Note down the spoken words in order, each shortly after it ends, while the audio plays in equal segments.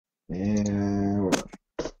And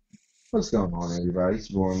what's going on, everybody? It's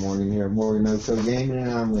your boy Morgan here at MorganOHKO Gaming,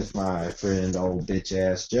 and I'm with my friend, old bitch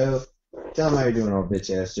ass Joe. Tell him how you doing, old bitch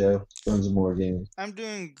ass Joe. From some more gaming. I'm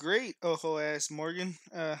doing great, Oho ass Morgan.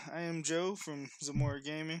 I am Joe from Zamora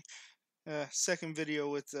Gaming. Second video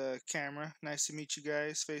with camera. Nice to meet you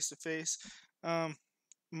guys face to face. Um,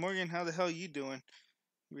 Morgan, how the hell you doing?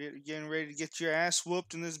 Getting ready to get your ass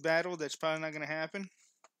whooped in this battle? That's probably not gonna happen.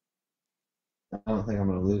 I don't think I'm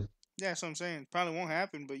gonna lose. Yeah, that's what I'm saying. Probably won't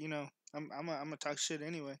happen, but I'm gonna talk shit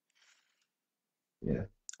anyway. Yeah.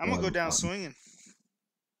 I'm gonna go Um, down um, swinging,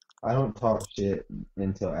 I don't talk shit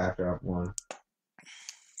until after I've won.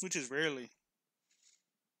 which is rarely.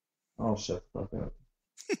 Oh, shut the fuck up.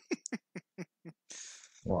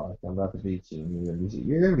 Watch, I'm about to beat you.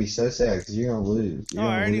 You're gonna be so sad because you're gonna lose. Oh, You're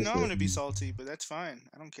I gonna already lose know I'm this. gonna be salty, but that's fine.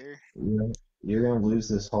 I don't care. You're gonna lose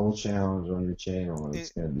this whole challenge on your channel, and it's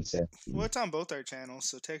It gonna be sad for well, you. it's on both our channels,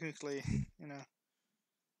 so technically, you know,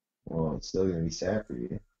 Well, it's still gonna be sad for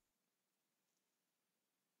you.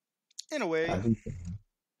 in a way, I'd be,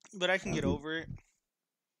 but I can I'd get be, over it.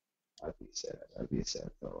 I'd be sad. I'd be a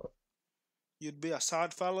sad fellow. You'd be a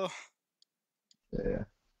sod fellow? Yeah.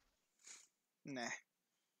 Nah.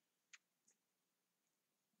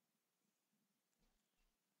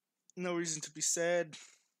 No reason to be sad.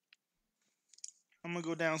 I'm gonna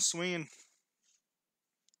go down swinging.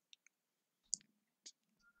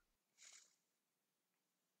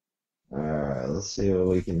 All right. Let's see what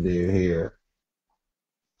we can do here.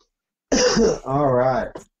 All right.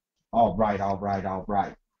 All right. All right. All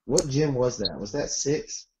right. What gym was that? Was that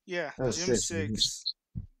six? Yeah, That was Gym six. Wasn't it? 6.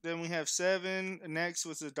 Then we have 7. Next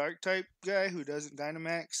was the Dark type guy who doesn't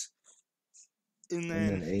Dynamax. And And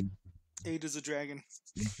then then eight. 8 is a dragon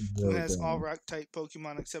who Really has all dumb. rock type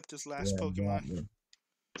Pokemon except his last Yeah, Pokemon. exactly.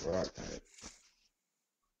 Rock type.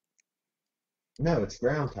 No, it's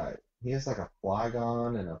ground type. He has like a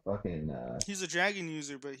Flygon and a fucking He's a dragon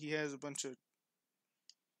user, but he has a bunch of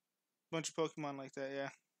Pokemon like that, yeah.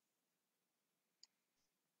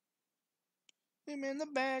 Him in the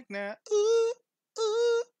back now. Ooh,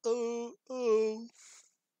 ooh, ooh, ooh.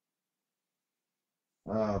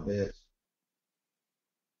 oh bitch.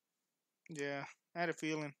 Yeah, I had a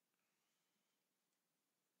feeling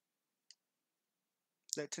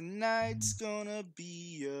that tonight's gonna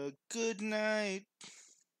be a good night.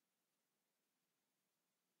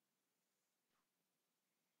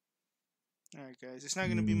 Alright, guys, it's not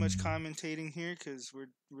going to be much Mm. commentating here because we're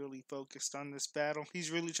really focused on this battle. He's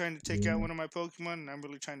really trying to take out Yeah. one of my Pokemon, and I'm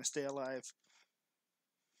really trying to stay alive.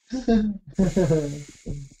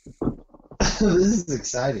 This is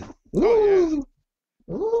exciting. Oh,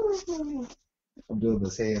 yeah. Ooh, ooh. I'm doing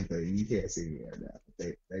this hand thing. You can't see me right now. They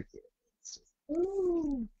can't. It's just,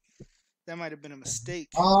 ooh. That might have been a mistake.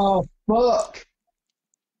 Oh, fuck.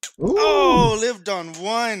 Ooh. Oh, lived on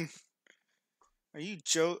one. Are you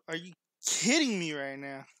kidding me right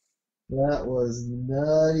now? That was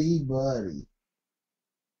nutty, buddy.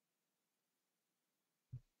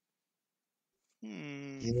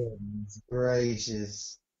 Hmm. Goodness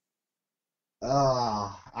gracious.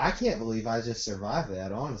 Ah, I can't believe I just survived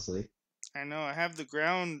that, honestly. I know. I have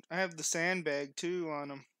the sandbag too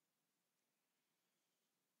on him.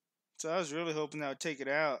 So I was really hoping that would take it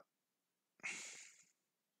out.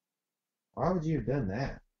 Why would you have done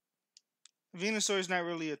that? Venusaur's not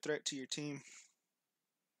really a threat to your team.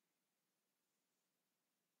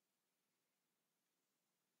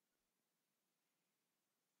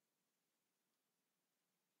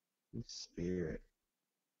 Spirit,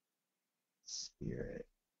 spirit,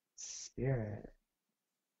 spirit.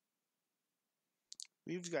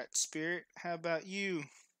 We've got Spirit. How about you?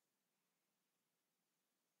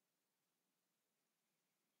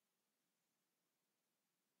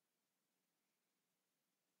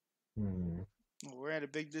 Hmm. Well, we're at a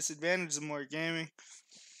big disadvantage of more gaming.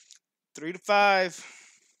 3 to 5.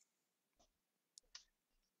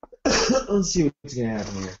 Let's see what's gonna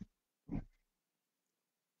happen here.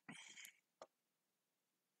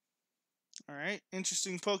 All right,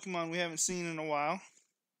 interesting Pokemon we haven't seen in a while.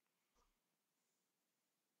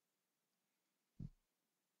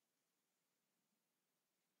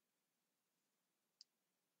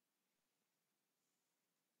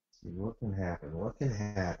 See what can happen. What can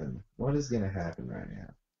happen? What is gonna happen right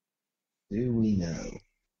now? Do we know?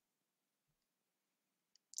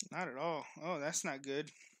 Not at all. Oh, that's not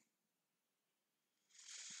good.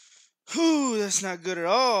 Whew, that's not good at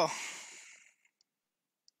all.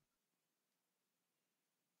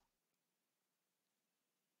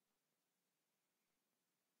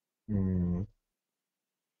 Hmm.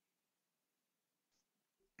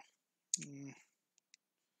 Mm.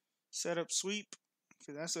 Setup sweep.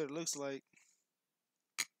 'Cause that's what it looks like.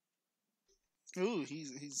 Ooh,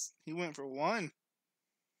 he went for one.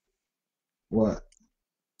 What?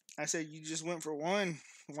 I said you just went for one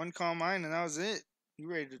calm mind, and that was it. You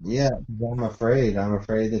ready to? Yeah, 'cause I'm afraid. I'm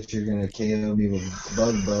afraid that you're gonna KO me with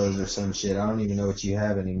bug buzz or some shit. I don't even know what you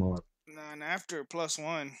have anymore. Nah, and after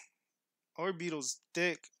 +1, or Beetle's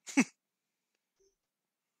thick.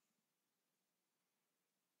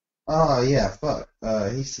 Oh yeah, fuck.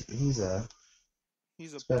 He's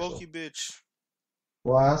He's a bulky special. bitch.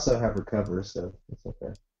 Well, I also have recover, so it's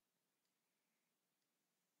okay.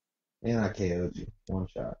 And I KO'd you one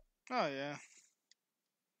shot. Oh yeah.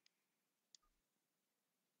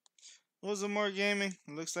 What was the more gaming?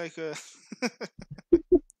 It looks like we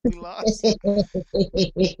lost.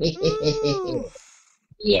 Ooh.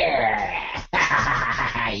 Yeah.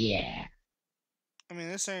 Yeah. I mean,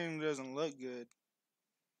 this thing doesn't look good.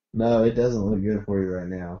 No, it doesn't look good for you right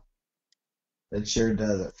now. It sure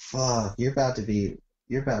doesn't. Fuck, you're about to be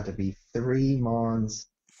 3 mons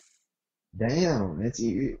down. It's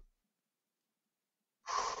you.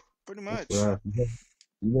 Pretty That's much. rough.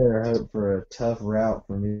 You better hope for a tough route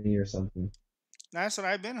for me or something. That's what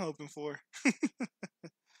I've been hoping for.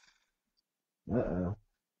 Uh-oh.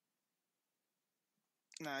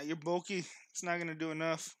 Nah, you're bulky. It's not gonna do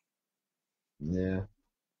enough. Yeah,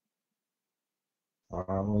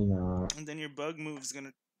 probably not. And then your bug move is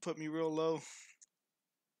gonna put me real low.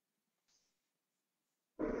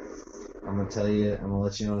 I'm gonna tell you, I'm gonna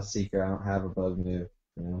let you know a secret. I don't have a bug move.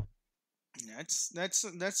 You know?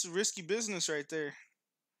 That's risky business right there.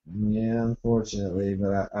 Yeah, unfortunately,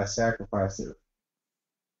 but I sacrificed it.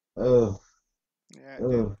 Oh, Yeah,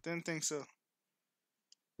 oh, didn't think so.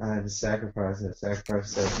 I had to sacrifice it.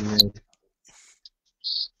 Sacrifice that too many.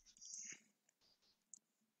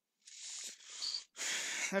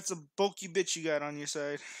 That's a bulky bitch you got on your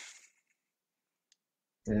side.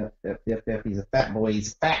 Yep, yep, yep, yep. He's a fat boy.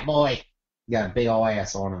 He's a fat boy. He got a big old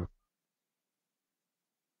ass on him.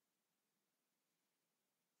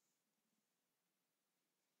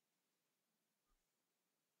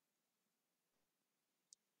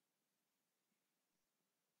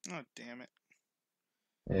 Oh damn it.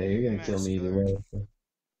 Yeah, you're gonna kill Max me either guard. way.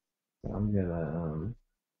 So I'm gonna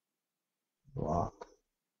block.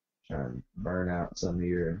 Try and burn out some of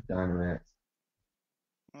your Dynamax.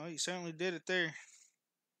 Well, you certainly did it there.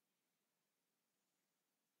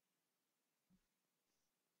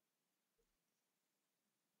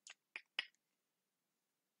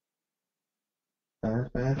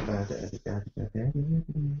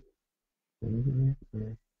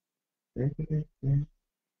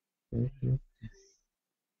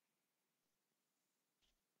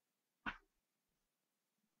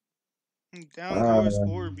 Down goes Uh,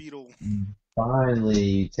 Orbeetle. Finally,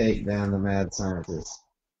 you take down the mad scientist.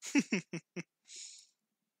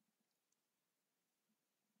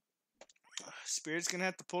 Spirit's gonna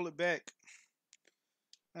have to pull it back.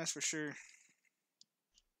 That's for sure.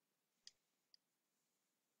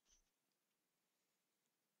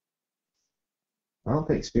 I don't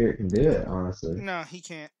think Spirit can do it, honestly. No, he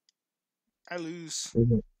can't. I lose.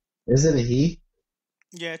 Is it a he?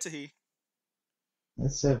 Yeah, it's a he.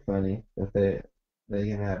 That's so funny that they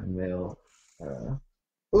can have male.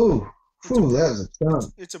 Ooh, It's a whew, that was a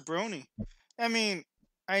chunk. it's a brony. I mean,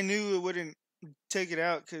 I knew it wouldn't take it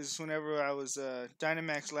out because whenever I was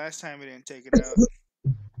Dynamax last time, it didn't take it out.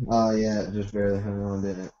 Oh yeah, it just barely hung on,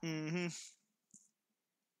 didn't it? Mm-hmm.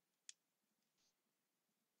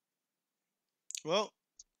 Well,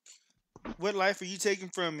 what life are you taking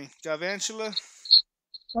from me, Galvantula?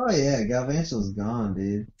 Oh yeah, Galvantula's gone,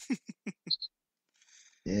 dude.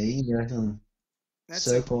 Yeah, you can definitely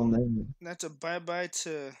That's a soak on them. that's a bye bye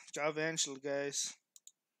to Galvantula, guys.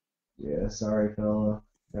 Yeah, sorry, fella.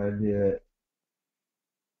 Gotta do it.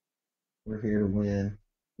 We're here to win.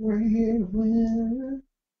 We're here to win.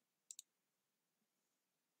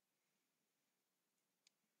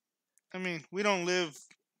 I mean, we don't live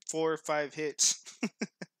 4 or 5 hits,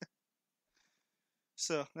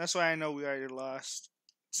 so that's why I know we already lost.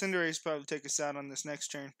 Cinderace probably take us out on this next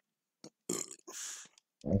turn.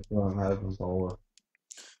 That's what I'm hoping for.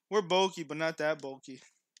 We're bulky, but not that bulky.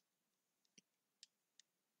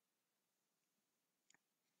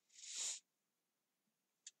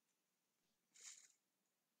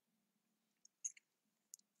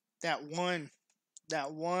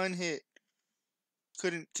 That one hit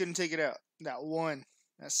couldn't take it out. That one,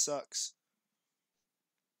 that sucks.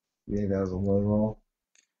 You think that was a low roll?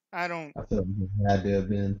 I don't. I feel like it had to have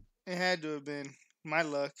been. It had to have been my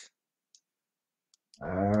luck.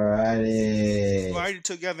 We Alrighty. already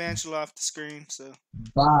took Galvantula off the screen, so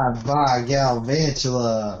Bye bye,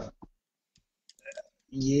 Galvantula.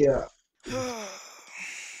 Yeah.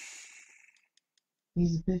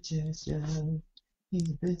 He's a bitch ass Joe. He's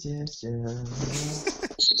a bitch ass Joe.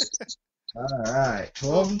 Alright,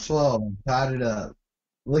 Well, 12-12. Tied it up.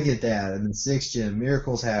 Look at that. In the sixth gym,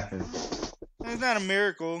 miracles happen. it's not a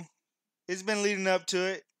miracle. It's been leading up to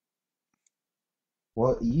it.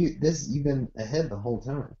 Well, you've been ahead the whole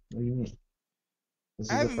time. What do you mean? This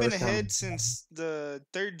I is the haven't been first ahead time. since the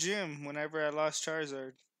third gym whenever I lost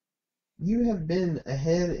Charizard. You have been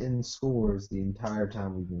ahead in scores the entire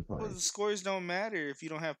time we've been Well, playing. the scores don't matter if you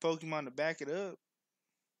don't have Pokemon to back it up.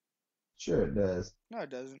 Sure it does. No, it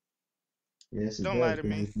doesn't. Yes, it Don't lie does. to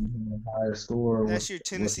Because me. if you had a higher score That's your with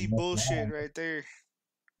Tennessee less bullshit lives, right there.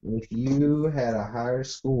 if you had a higher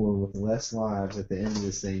score with less lives at the end of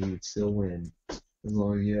this thing, you'd still win as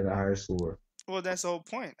long as you had a higher score. Well, that's the whole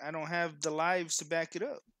point. I don't have the lives to back it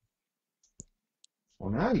up.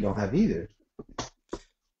 Well, now you don't have either.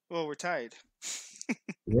 Well, we're tied.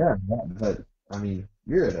 Yeah, but I mean,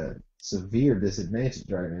 you're at a severe disadvantage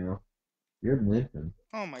right now. You're limping.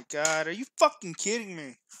 Oh my god, are you fucking kidding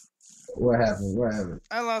me? What happened? What happened?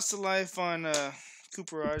 I lost a life on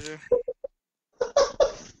Cooper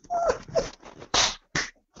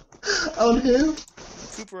On who?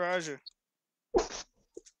 Cooper.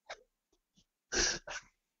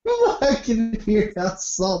 I can hear how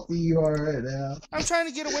salty you are right now. I'm trying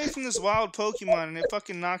to get away from this wild Pokemon and it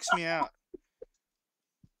fucking knocks me out.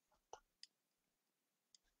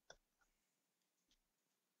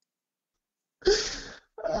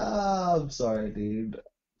 I'm sorry, dude.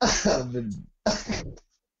 I've been.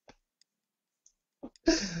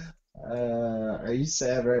 Are you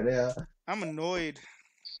sad right now? I'm annoyed.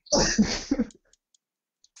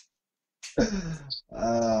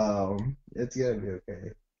 It's gonna be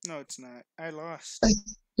okay. No, it's not. I lost.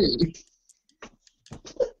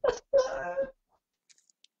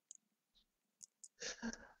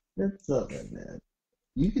 It's not that bad.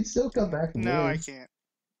 You can still come back and No, I win. can't.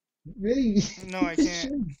 Really? No, I can't.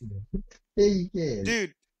 Sure you can. Yeah, you can.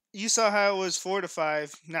 Dude, you saw how it was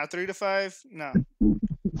 4-5. Now 3-5? No.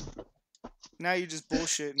 Now you're just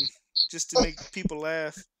bullshitting. Just to make people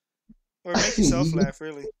laugh. Or make yourself You, laugh,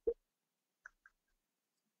 really.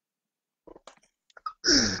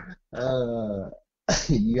 uh,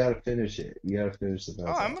 you gotta finish it. You gotta finish the Oh,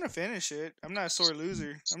 belt I'm off. gonna finish it. I'm not a sore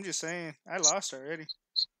loser. I'm just saying. I lost already.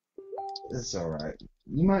 It's alright.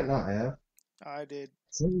 You might not have. Oh, I did.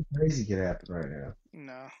 Something crazy could happen right now.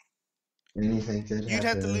 No. Anything could You'd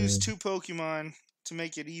have to lose happen. 2 Pokemon to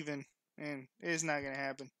make it even. And it's not gonna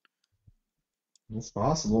happen. It's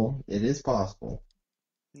possible. It is possible.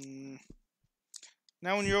 Mm.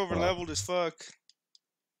 Now when you're over Uh, leveled as fuck,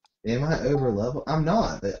 am I over level? I'm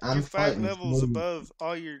not. But you're I'm 5 levels fighting. above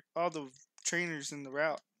all the trainers in the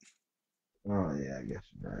route. Oh yeah, I guess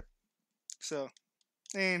you're right. So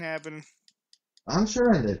it ain't happening. I'm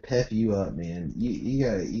trying to pep you up, man. You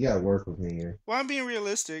gotta work with me here. Well, I'm being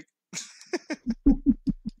realistic.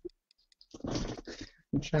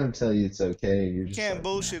 I'm trying to tell you it's okay. You're You just can't like, nah,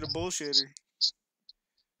 bullshit a bullshitter.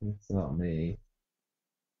 it's not me.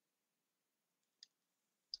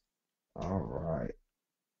 All right.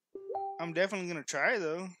 I'm definitely gonna try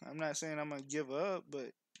though. I'm not saying I'm gonna give up,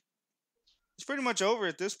 but it's pretty much over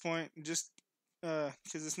at this point. Just because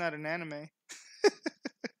it's not an anime.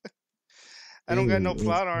 I don't got no Dude,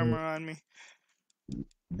 plot armor on me.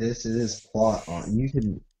 this is plot on. You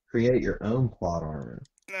can create your own plot armor.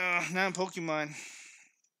 No, not in Pokemon.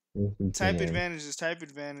 If you Type can. advantage is type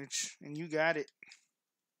advantage, and you got it.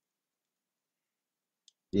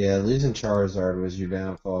 Yeah, losing Charizard was your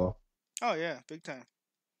downfall. Oh yeah, big time.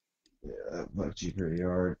 Yeah, that fucked you pretty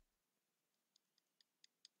hard.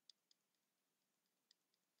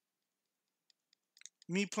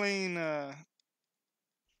 Me playing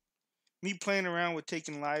me playing around with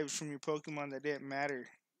taking lives from your Pokemon that didn't matter.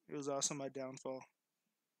 It was also my downfall.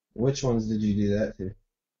 Which ones did you do that to?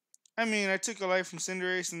 I mean, I took a life from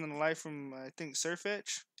Cinderace and then a life from I think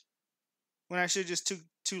Surfetch. When I should just took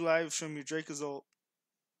 2 lives from your Dracozolt,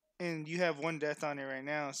 and you have 1 death on it right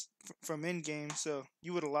now from in game, so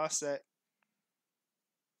you would have lost that.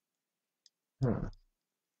 Huh.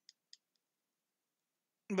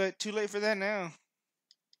 But too late for that now.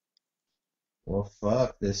 Well,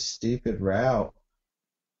 fuck this stupid route.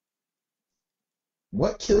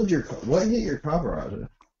 What killed your? What hit your Cabarada?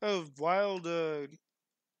 Oh, wild uh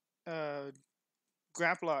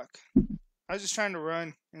Graplock. I was just trying to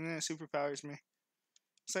run, and then it superpowers me.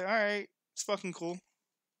 It's like, all right, it's fucking cool.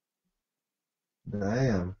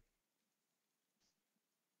 Damn.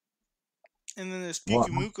 And then this Well,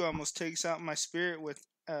 Pikamuka almost takes out my spirit with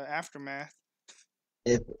Aftermath.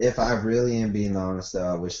 if I really am being honest, though,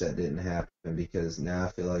 I wish that didn't happen because now I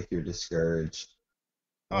feel like you're discouraged.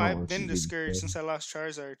 I Oh, don't I've want you been to be discouraged since discouraged. I lost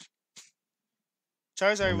Charizard.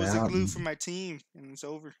 Well, Charizard was the glue for my team, and it's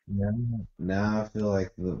over. now, now I feel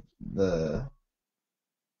like the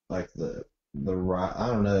like the right. I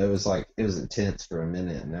don't know. It was intense for a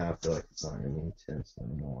minute, and now I feel like it's not gonna be intense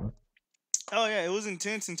anymore. Oh yeah, it was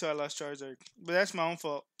intense until I lost Charizard, but that's my own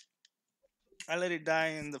fault. I let it die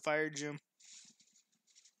in the fire gym.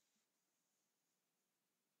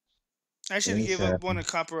 I should have Things gave up one happen. of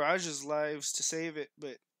Copperage's lives to save it,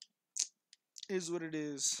 but it is what it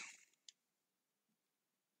is.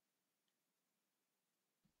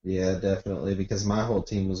 Yeah, definitely. Because my whole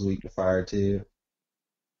team was weak to fire too.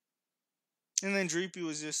 And then Dreepy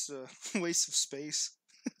was just a waste of space.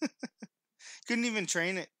 Couldn't even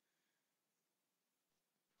train it.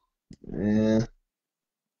 Yeah.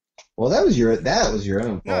 Well, that was your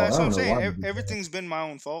own No, fault. that's I what I'm don't know saying. why you did that. Everything's been my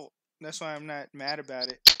own fault. That's why I'm not mad about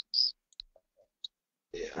it.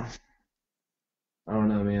 Yeah. I don't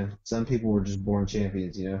know, man. Some people were just born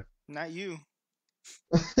champions, you Not you.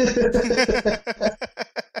 know.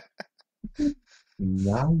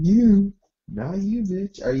 Not you. Not you,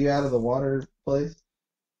 bitch. Are you out of the water place?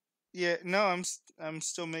 Yeah, no, I'm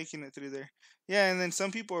still making it through there. Yeah, and then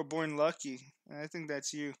some people are born lucky, and I think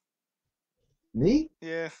that's you. Me?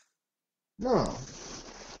 Yeah. No.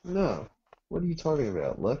 No. What are you talking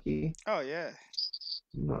about? Lucky? Oh yeah.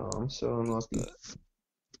 No, I'm so unlucky.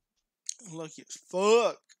 Lucky as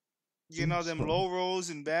fuck. Getting I'm all them so low rolls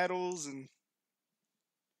and battles and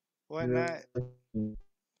you're whatnot. hurting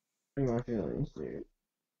my feelings, dude.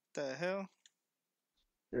 The hell?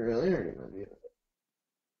 You're really hurting my feelings.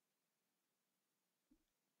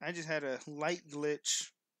 I just had a light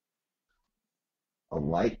glitch. A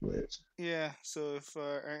light glitch. Yeah, so if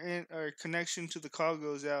our connection to the call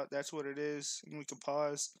goes out, that's what it is, and we can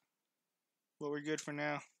pause. But we're good for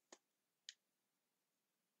now.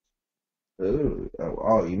 Ooh.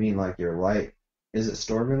 Oh, you mean like your light? Is it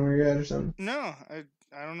storming where you're at or something? No, I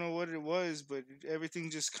don't know what it was, but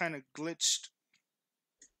everything just kind of glitched.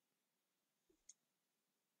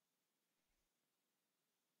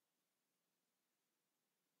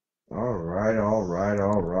 All right, all right,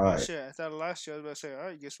 all Oh right. shit! I thought I lost you. I was about to say, all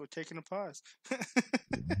right, guess we're taking a pause.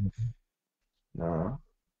 Nah,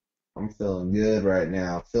 I'm feeling good right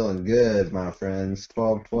now. Feeling good, my friends.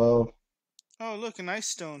 12-12. Oh look, an ice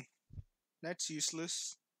stone. That's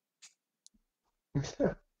useless.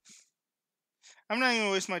 I'm not even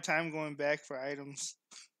gonna waste my time going back for items.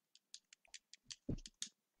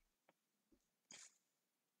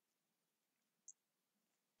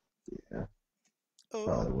 Yeah, Oh,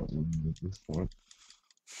 probably wasn't at this point.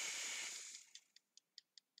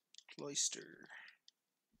 cloister.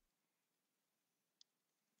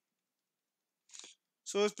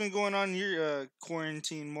 So what's been going on in your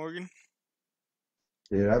quarantine, Morgan?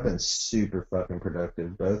 Dude, I've been super fucking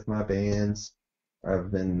productive. Both my bands,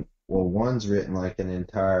 I've been, well, one's written like an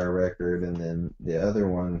entire record, and then the other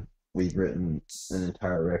one, we've written an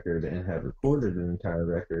entire record and have recorded an entire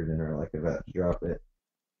record and are like about to drop it.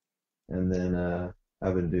 And then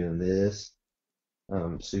I've been doing this.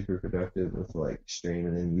 Super productive with like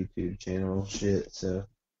streaming and YouTube channel shit. So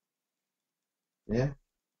yeah,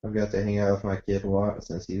 I've got to hang out with my kid a lot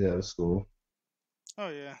since he's out of school. Oh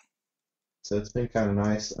yeah. So it's been kind of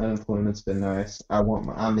nice. Unemployment's been nice. I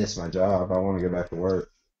miss my job. I want to go back to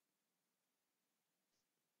work,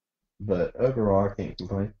 but overall, I can't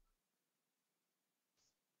complain.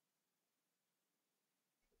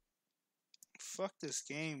 Fuck this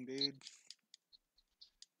game, dude.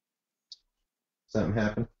 Something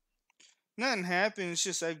happened. Nothing happened. It's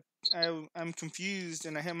just I'm confused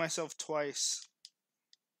and I hit myself twice,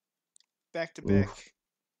 back to Oof. back.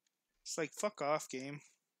 It's like fuck off, game.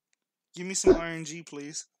 Give me some RNG,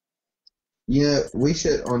 please. Yeah, we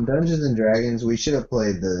should on Dungeons and Dragons. We should have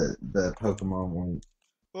played the Pokemon one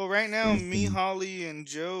Well, right now, me, instead. Holly, and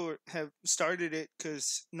Joe have started it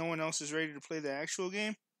because no one else is ready to play the actual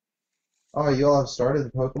game. Oh, you all have started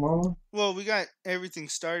the Pokemon one? Well, we got everything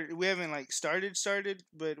started. We haven't like started,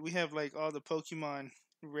 but we have like all the Pokemon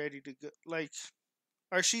ready to go. Like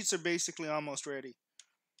our sheets are basically almost ready.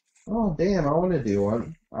 Oh, damn! I want to do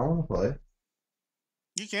one. I want to play.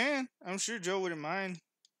 You can. I'm sure Joe wouldn't mind.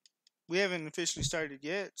 We haven't officially started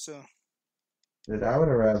yet, so Dude, I would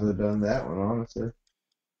have rather done that one, honestly.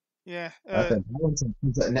 yeah. I think that one's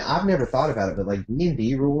now, I've never thought about it, but like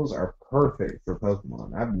D&D rules are perfect for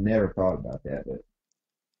Pokemon. I've never thought about that, but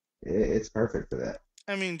it's perfect for that.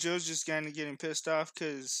 I mean, Joe's just kind of getting pissed off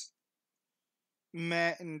because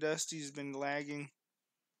Matt and Dusty's been lagging.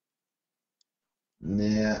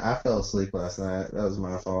 Yeah, I fell asleep last night. That was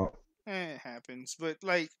my fault. It happens. But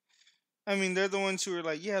like, I mean, they're the ones who are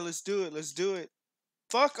like, yeah, let's do it, let's do it.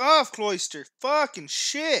 Fuck off, Cloister. Fucking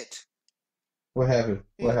shit. What happened?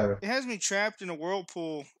 What It happened? it has me trapped in a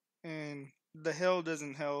whirlpool, and the hell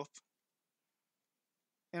doesn't help.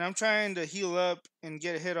 And I'm trying to heal up and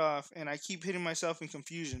get a hit off, and I keep hitting myself in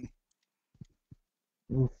confusion.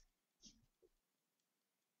 Oof.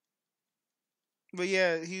 But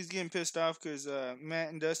yeah, he's getting pissed off because Matt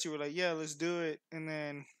and Dusty were like, "Yeah, let's do it," and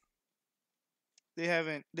then they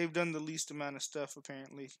haven't. They've done the least amount of stuff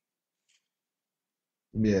apparently.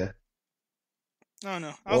 Yeah. I don't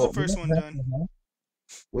know. I was the Well, we first don't one have done. to.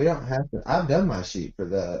 We don't have to. I've done my sheet for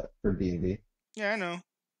D&D. Yeah, I know.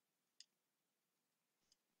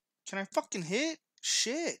 Can I fucking hit?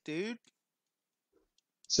 Shit, dude.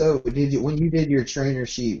 So did you when you did your trainer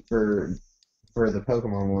sheet for the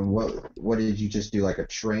Pokemon one? What did you just do like a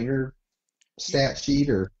trainer You stat sheet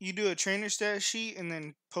or you do a trainer stat sheet and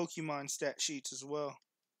then Pokemon stat sheets as well.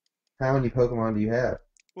 how many Pokemon do you have?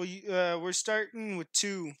 Well, we're starting with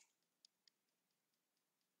two.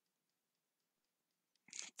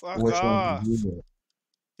 Fuck Which one did off. you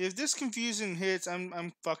If this confusion hits,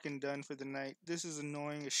 I'm fucking done for the night. This is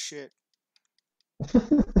annoying as shit.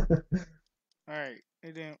 do? All right,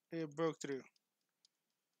 it didn't. It broke through.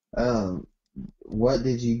 um, what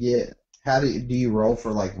did you get? How do you roll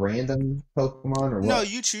for like random Pokemon or No, what?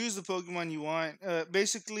 you choose the Pokemon you want.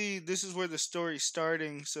 Basically, this is where the story's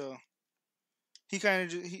starting. So he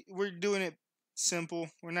kind of we're doing it simple.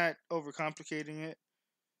 We're not overcomplicating it.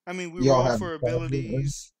 I mean, we Y'all roll haven't for started yet,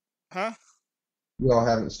 then? abilities, huh? Y'all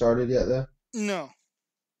haven't started yet though? No.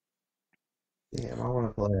 Damn, I want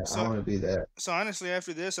to play it. I So want to do that. so honestly,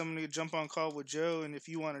 after this, I'm gonna jump on call with Joe, and if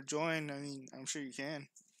you want to join, I mean, I'm sure you can.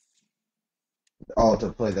 Oh,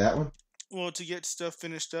 to play that one? Well, to get stuff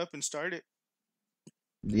finished up and start it.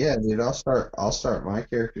 Yeah, dude, I'll start my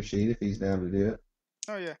character sheet if he's down to do it.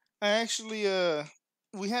 Oh yeah, I actually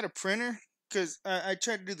we had a printer because I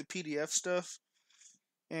tried to do the PDF stuff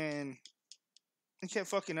and it kept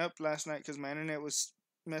fucking up last night because my internet was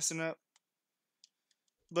messing up.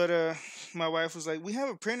 But my wife was like, "We have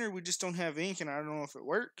a printer, we just don't have ink, and I don't know if it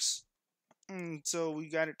works." And so we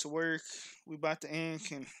got it to work. We bought the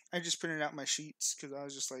ink, and I just printed out my sheets because I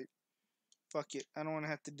was just like, "Fuck it, I don't want to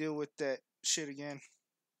have to deal with that shit again."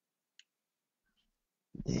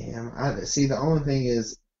 Damn, I see. The only thing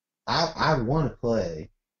is, I want to play,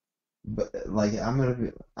 but like I'm gonna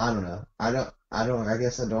be. I don't know. I don't. I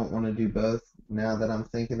guess I don't want to do both now that I'm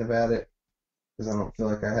thinking about it because I don't feel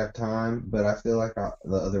like I have time. But I feel like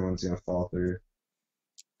the other one's gonna fall through.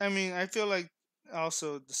 I mean, I feel like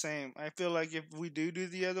also the same. I feel like if we do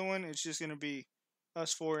the other one, it's just gonna be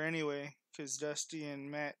us four anyway, because Dusty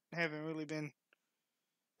and Matt haven't really been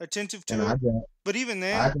attentive And to it. But even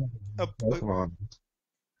I then, got uh, uh, Pokemon.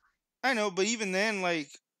 I know. But even then, like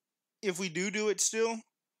if we do it still,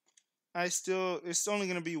 I still it's only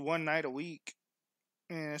gonna be one night a week,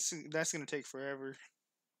 and that's gonna take forever.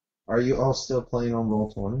 Are you all still playing on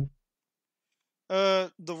Roll20?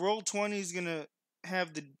 The Roll 20 is gonna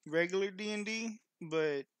have the regular D&D,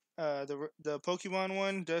 but the Pokemon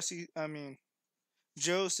one, Dusty, I mean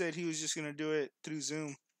Joe said he was just gonna do it through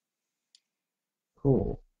Zoom.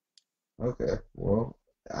 Cool. Okay. Well,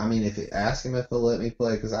 I mean, if it, ask him if he'll let me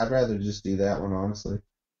play, because I'd rather just do that one, honestly.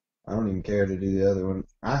 I don't even care to do the other one.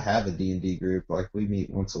 I have a D&D group, like we meet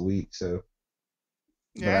once a week, so,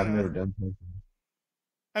 but Yeah, I I've know. never done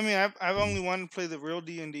I mean, I've Pokemon. only wanted to play the real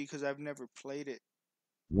D&D because I've never played it.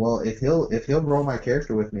 Well, if he'll roll my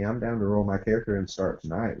character with me, I'm down to roll my character and start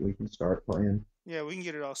tonight. We can start playing. Yeah, we can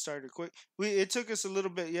get it all started quick. It took us a little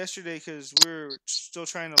bit yesterday because we're still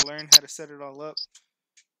trying to learn how to set it all up.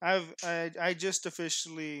 I just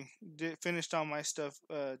officially finished all my stuff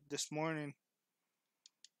this morning,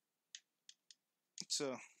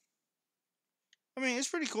 so I mean it's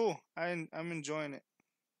pretty cool. I'm enjoying it.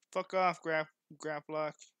 Fuck off,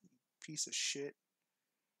 Graplock, piece of shit.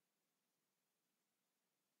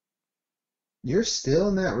 You're still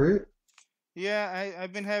in that route? Yeah,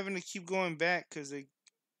 I've been having to keep going back because I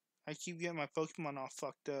keep getting my Pokemon all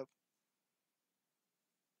fucked up.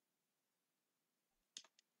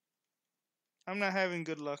 I'm not having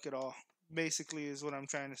good luck at all. Basically, is what I'm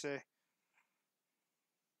trying to say.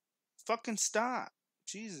 Fucking stop,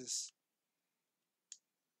 Jesus!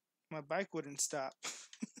 My bike wouldn't stop.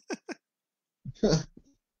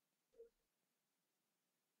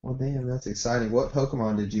 Well, damn, that's exciting. What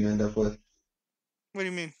Pokemon did you end up with? What do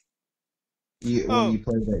you mean? You when Oh, you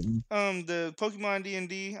played that game? the Pokemon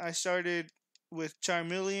D&D. I started with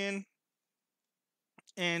Charmeleon,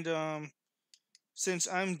 and since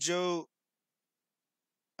I'm Joe,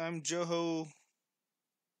 I'm Joho.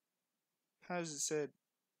 How does it said?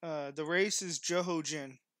 The race is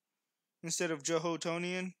Johojin instead of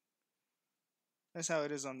Johotonian. That's how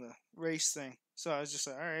it is on the race thing. So I was just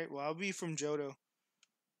like, all right, well, I'll be from Johto.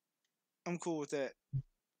 I'm cool with that.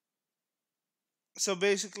 So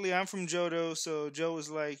basically, I'm from Johto. So Joe was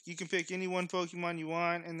like, you can pick any one Pokemon you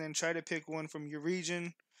want, and then try to pick one from your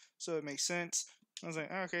region, so it makes sense. I was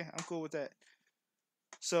like, okay, I'm cool with that.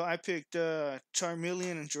 So I picked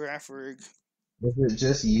Charmeleon and Girafarig. Is it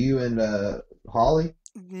just you and Holly?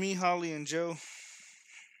 Me, Holly, and Joe.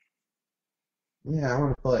 Yeah, I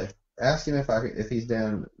want to play. Ask him if he's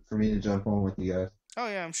down for me to jump on with you guys. Oh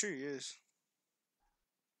yeah, I'm sure he is.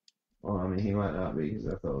 Well, I mean, he might not be because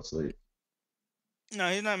I fell asleep. No,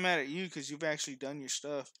 he's not mad at you because you've actually done your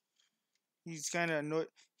stuff. He's kind of annoyed.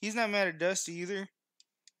 He's not mad at Dusty either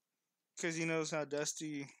because he knows how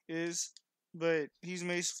Dusty is. But he's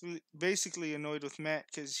basically annoyed with Matt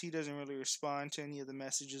because he doesn't really respond to any of the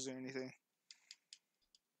messages or anything.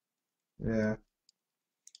 Yeah.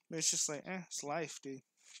 But it's just like, it's life, dude.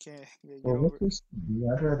 Can't get Well, over let's it. just.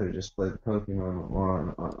 I'd rather just play the Pokemon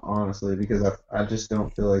one, honestly, because I just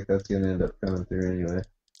don't feel like that's gonna end up coming through anyway.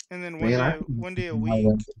 And then Man, one day a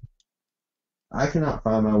week. I cannot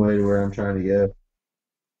find my way to where I'm trying to go.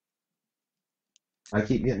 I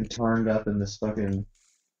keep getting turned up in this fucking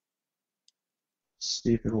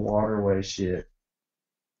stupid waterway shit.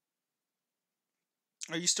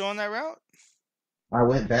 Are you still on that route? I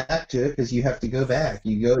went back to it because you have to go back.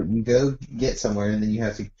 You go get somewhere and then you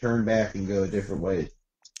have to turn back and go a different way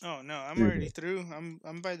Oh no, I'm through already there. through.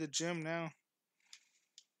 I'm by the gym now.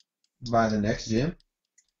 By the next gym?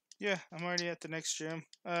 Yeah, I'm already at the next gym.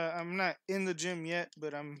 I'm not in the gym yet,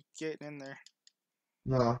 but I'm getting in there.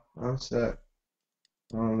 No, I'm stuck.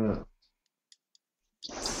 I don't know.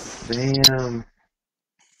 Damn.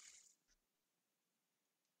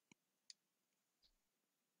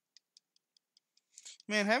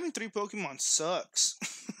 Man, having 3 Pokemon sucks.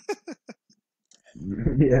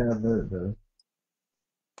 Yeah, the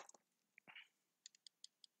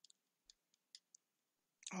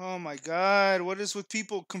Oh my god, what is with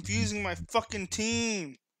people confusing my fucking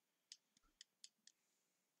team?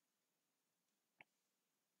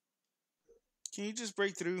 Can you just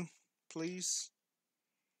break through, please?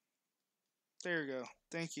 There you go.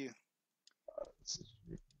 Thank you.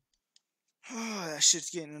 Oh, that shit's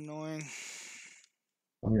getting annoying.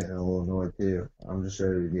 I'm getting a little annoyed too. I'm just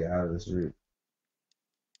ready to get out of this route.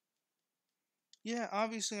 Yeah,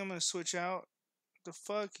 obviously I'm gonna switch out. The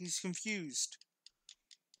fuck? He's confused.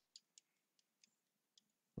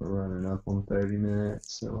 We're running up on 30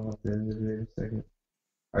 minutes, so I'll have to end the video in a second.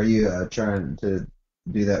 Are you trying to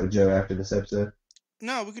do that with Joe after this episode?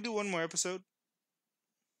 No, we could do one more episode.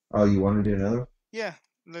 Oh, you want to do another Yeah,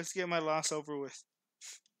 let's get my loss over with.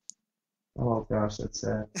 one? Oh gosh, that's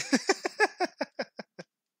sad.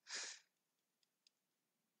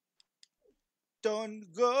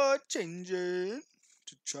 Don't go changing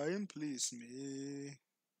to try and please me.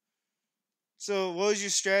 So, what was your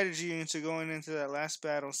strategy into going into that last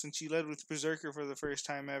battle since you led with Berserker for the first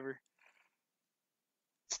time ever?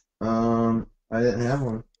 I didn't have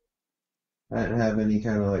one. I didn't have any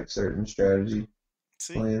kind of like certain strategy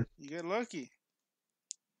See, plan. you get lucky.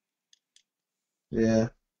 Yeah,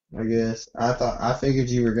 I guess. I figured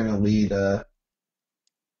you were gonna lead. I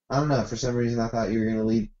don't know. For some reason, I thought you were gonna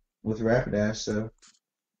lead with Rapidash. So,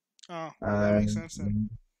 Oh, well, that uh, makes sense then.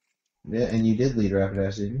 yeah, and you did lead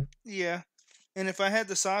Rapidash, didn't you? Yeah, and if I had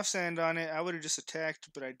the soft sand on it, I would have just attacked,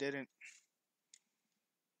 but I didn't.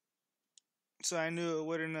 So I knew it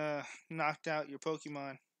wouldn't knocked out your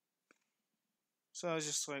Pokemon. So I was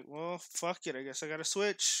just like, well, fuck it. I guess I gotta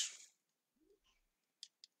switch.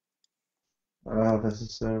 Oh, this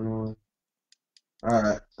is so annoying. All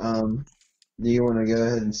right. Do you want to go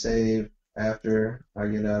ahead and save after I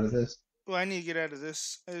get out of this? Well, I need to get out of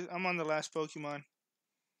this. I'm on the last Pokemon.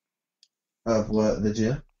 Of what the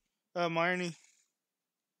gym? Marnie,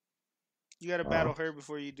 you gotta battle Oh, her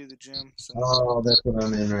before you do the gym. So. oh, that's what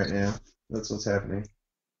I'm in right now. That's what's happening.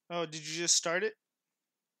 Oh, did you just start it?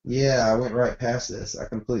 Yeah, I went right past this. I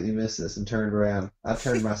completely missed this and turned around. I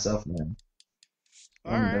turned myself down.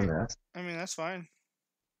 All I'm a right. dumbass. I mean, that's fine.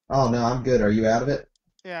 Oh no, I'm good. Are you out of it?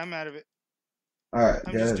 Yeah, I'm out of it. All right,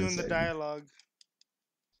 I'm go just ahead and doing the save me. dialogue.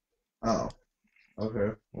 Oh,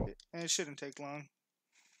 okay. Well, And it shouldn't take long.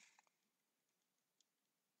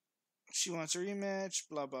 She wants a rematch,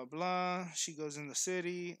 blah, blah, blah. She goes in the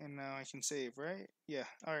city, and now I can save, right? Yeah,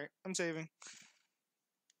 alright, I'm saving.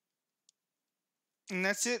 And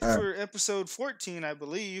that's it all right. for episode 14, I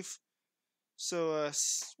believe. So,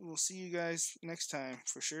 we'll see you guys next time,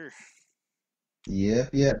 for sure. Yep,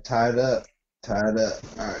 yep, tied up. Tied up.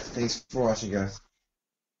 Alright, thanks for watching, guys.